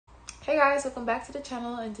Hey guys, welcome back to the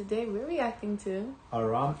channel, and today we're reacting to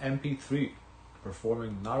Aram MP3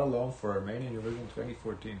 performing Not Alone for Armenia Eurovision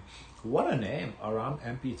 2014. What a name, Aram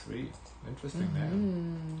MP3. Interesting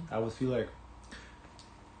name. I would feel like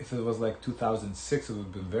if it was like 2006 it would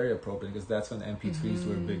have been very appropriate because that's when MP3s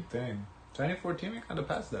were a big thing. 2014 we kind of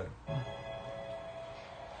passed that.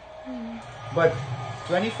 But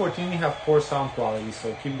 2014 we have poor sound quality,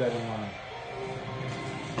 so keep that in mind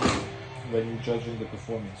when you're judging the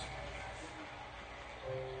performance.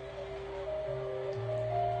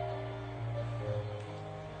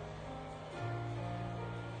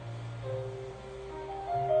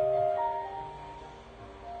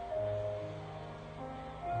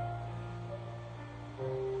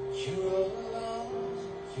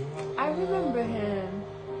 I remember him.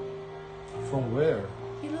 From where?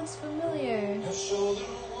 He looks familiar. I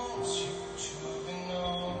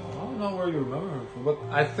don't know where you remember him from, but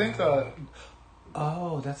I think,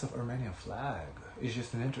 oh, that's an Armenian flag. It's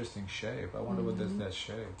just an interesting shape. I wonder what is that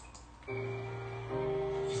shape.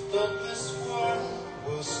 You thought this world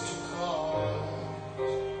was too cold,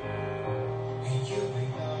 and you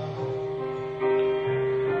belong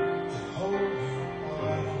the whole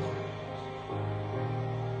world.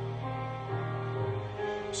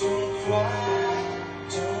 Don't cry,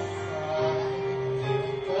 little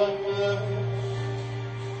brother.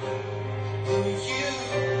 Though you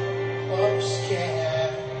are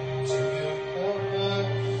scared to your brother,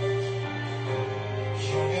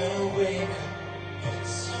 you're gonna wake up.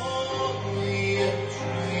 It's only a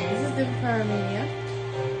dream. This is different from Armenia.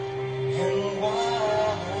 And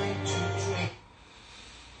why to dream?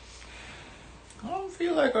 I don't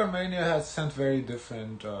feel like Armenia has sent very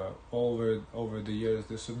different over the years.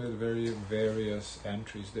 They submit very various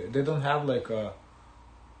entries. They don't have like a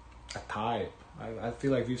type. I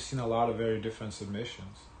feel like we've seen a lot of very different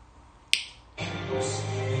submissions. People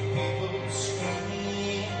scream.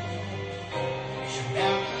 You're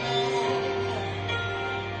never alone.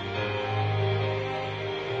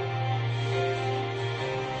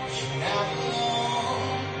 You're never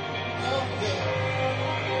alone. No, yeah.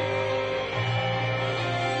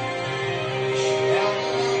 You're never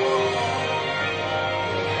alone.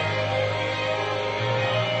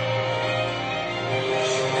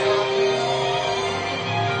 You're never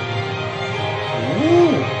alone.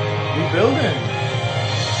 Ooh, rebuilding.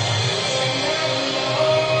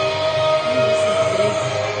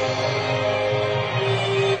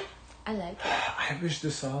 I like it. I wish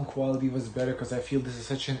the sound quality was better because I feel this is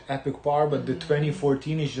such an epic part, but the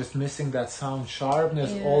 2014 is just missing that sound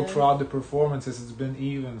sharpness all throughout the performances. It's been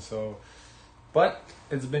even, so. But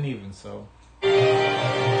it's been even, so.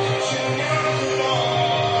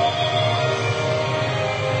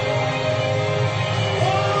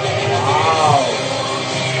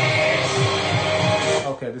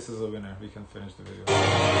 Wow. Okay, this is a winner. We can finish the video.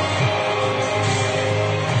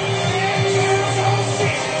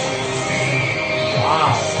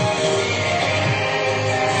 Wow.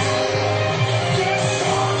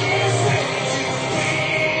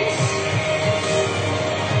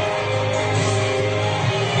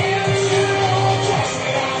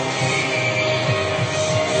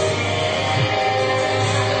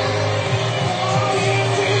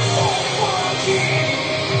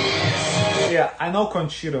 Yeah, I know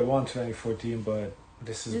Conchita won 2014, but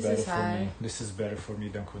this is better for me. This is better for me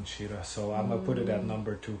than Conchita, so I'm gonna put it at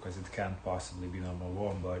number 2 because it can't possibly be number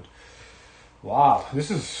 1. But wow,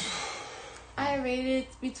 this is I rate it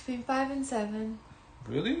between 5 and 7.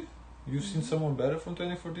 really. You've seen someone better from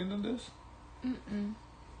 2014 than this?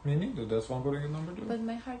 Me neither. That's why I'm putting it number 2. But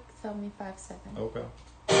my heart tells me 5, 7. Okay.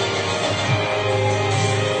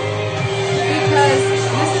 Because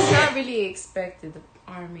this is not really expected of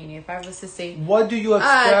Armenia. If I was to say, What do you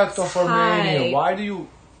expect of Armenia? type. Why do you?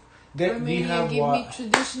 We Armenia have give what? me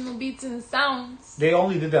traditional beats and sounds. They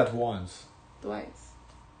only did that once. Twice.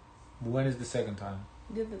 When is the second time?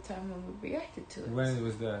 The other time when we reacted to it. When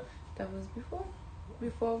was that? That was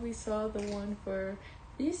before we saw the one for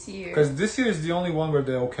this year. Because this year is the only one where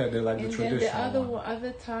they're like And the then traditional the one.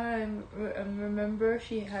 other time, remember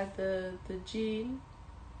she had the gene.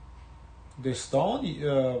 The stone,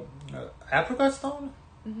 apricot stone.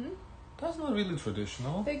 That's not really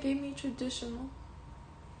traditional. They gave me traditional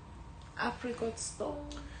apricot stone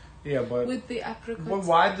Yeah, but with the apricot. But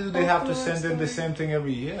why do they have to folklore send in the story. same thing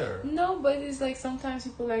every year? No, but it's like sometimes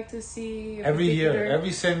people like to see a Every year, particular- every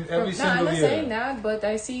No, single I'm not year. saying that, but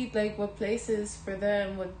I see like what places for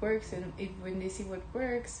them, what works, and if when they see what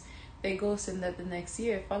works, they go send that the next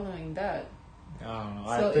year following that. I don't know.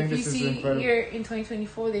 So I think if you this is see incredible. here in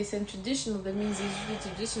 2024 they send traditional, that means it should be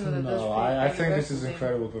traditional. That does No, fit I think this is universal.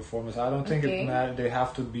 incredible performance. I don't think Okay. it matter. They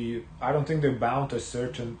have to be. I don't think they're bound to a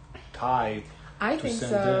certain type I to think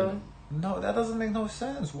send so. in. No, that doesn't make no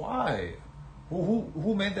sense. Why?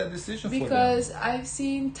 Who made that decision for them? Because I've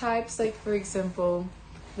seen types, like for example,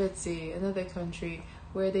 let's see, another country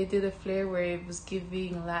where they did a flare where it was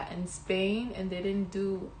giving Latin Spain, and they didn't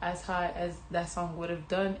do as high as that song would have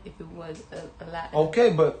done if it was a Latin. Okay,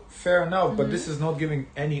 but fair enough. But this is not giving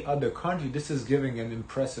any other country. This is giving an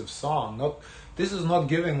impressive song. This is not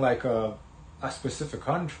giving like a specific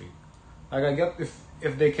country. Like I get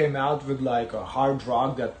if they came out with like a hard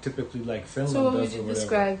rock that typically like Finland So what would does or you whatever.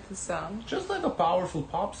 describe the song? Just like a powerful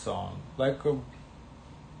pop song, like a.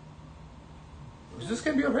 This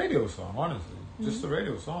can be a radio song, honestly. Just a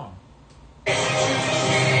radio song.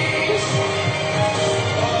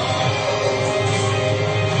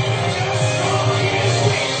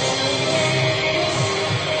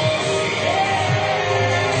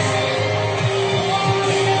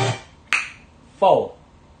 Foul.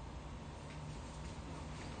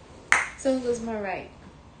 So who was more right?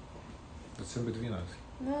 It's in between us.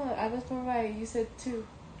 No, I was more right. You said 2.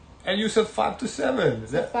 And you said 5 to 7.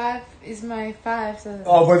 So 5 is my 5. So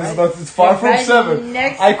Oh, but it's not. It's far You're from right 7.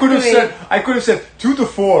 next I could have to it. said. I could have said 2 to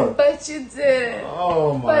 4. But you did.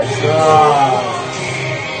 Oh my But- god.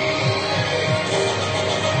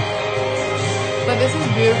 But this is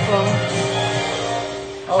beautiful.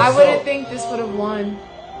 Oh, I so- wouldn't think this would have won.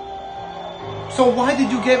 So why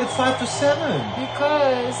did you give it 5 to 7?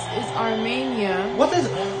 Because it's Armenia, What is?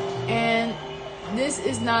 and this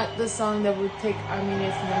is not the song that would take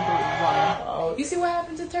Armenia to number 1. You see what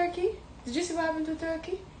happened to Turkey? Did you see what happened to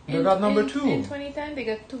Turkey? They got number 2. In 2010, they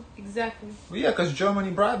got 2, exactly. Well, yeah, because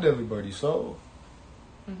Germany bribed everybody. So.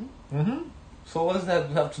 So what does that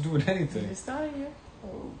have to do with anything? It's not in here.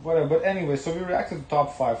 Whatever. But anyway, so we reacted to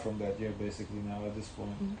top 5 from that year, basically. Now at this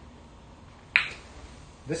point.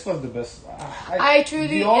 This was the best. I truly,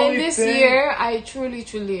 the only in this thing- year, I truly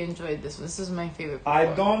enjoyed this one. This is my favorite I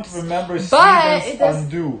performance. don't remember But Sweden's it does-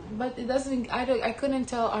 Undo. But it doesn't. I couldn't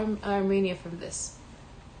tell Armenia from this.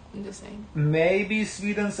 I'm just saying. Maybe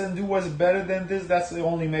Sweden's Undo was better than this. That's the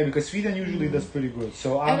only maybe because Sweden usually does pretty good.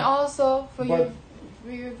 So And also for but-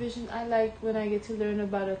 Eurovision, I like when I get to learn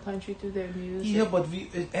about a country through their music. yeah, but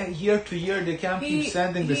year to year they can't keep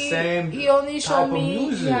sending the same. He only type showed of me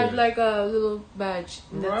music. he had like a little badge.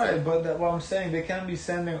 and that's Right, it. but what I'm saying, they can't be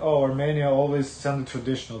sending. Oh, Armenia always send the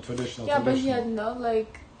traditional. Yeah, but he had no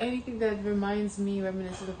like anything that reminds me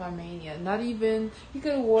reminiscent of Armenia. Not even he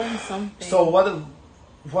could have worn something. So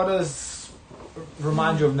what does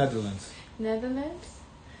remind you of Netherlands? Netherlands,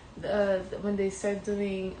 when they start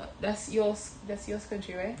doing that's yours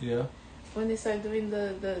country, right? Yeah, When they start doing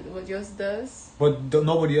the what yours does, but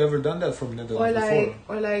nobody ever done that from Netherlands before.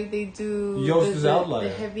 or like they do Yours is the outlier.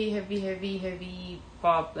 heavy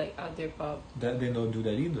pop, like out there pop. That they don't do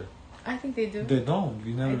that either. I think they do. They don't.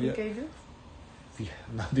 We I never. think I do.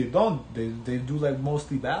 No, they don't. They do like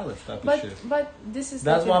mostly ballads type of shit. But this is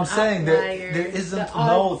That's like what an I'm saying. outlier. There isn't The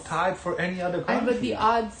no odds- type for any other country. But the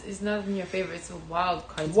odds is not in your favor. It's a wild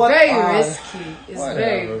card. It's What very odds? risky. It's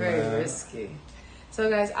Whatever, very man. risky. So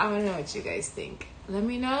guys, I want to know what you guys think. Let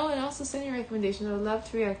me know, and also send your recommendation. I would love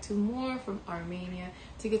to react to more from Armenia,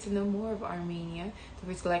 to get to know more of Armenia. Don't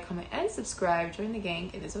forget to like, comment, and subscribe. Join the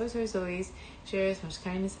gang. And as always, share as much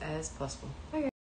kindness as possible. Bye guys.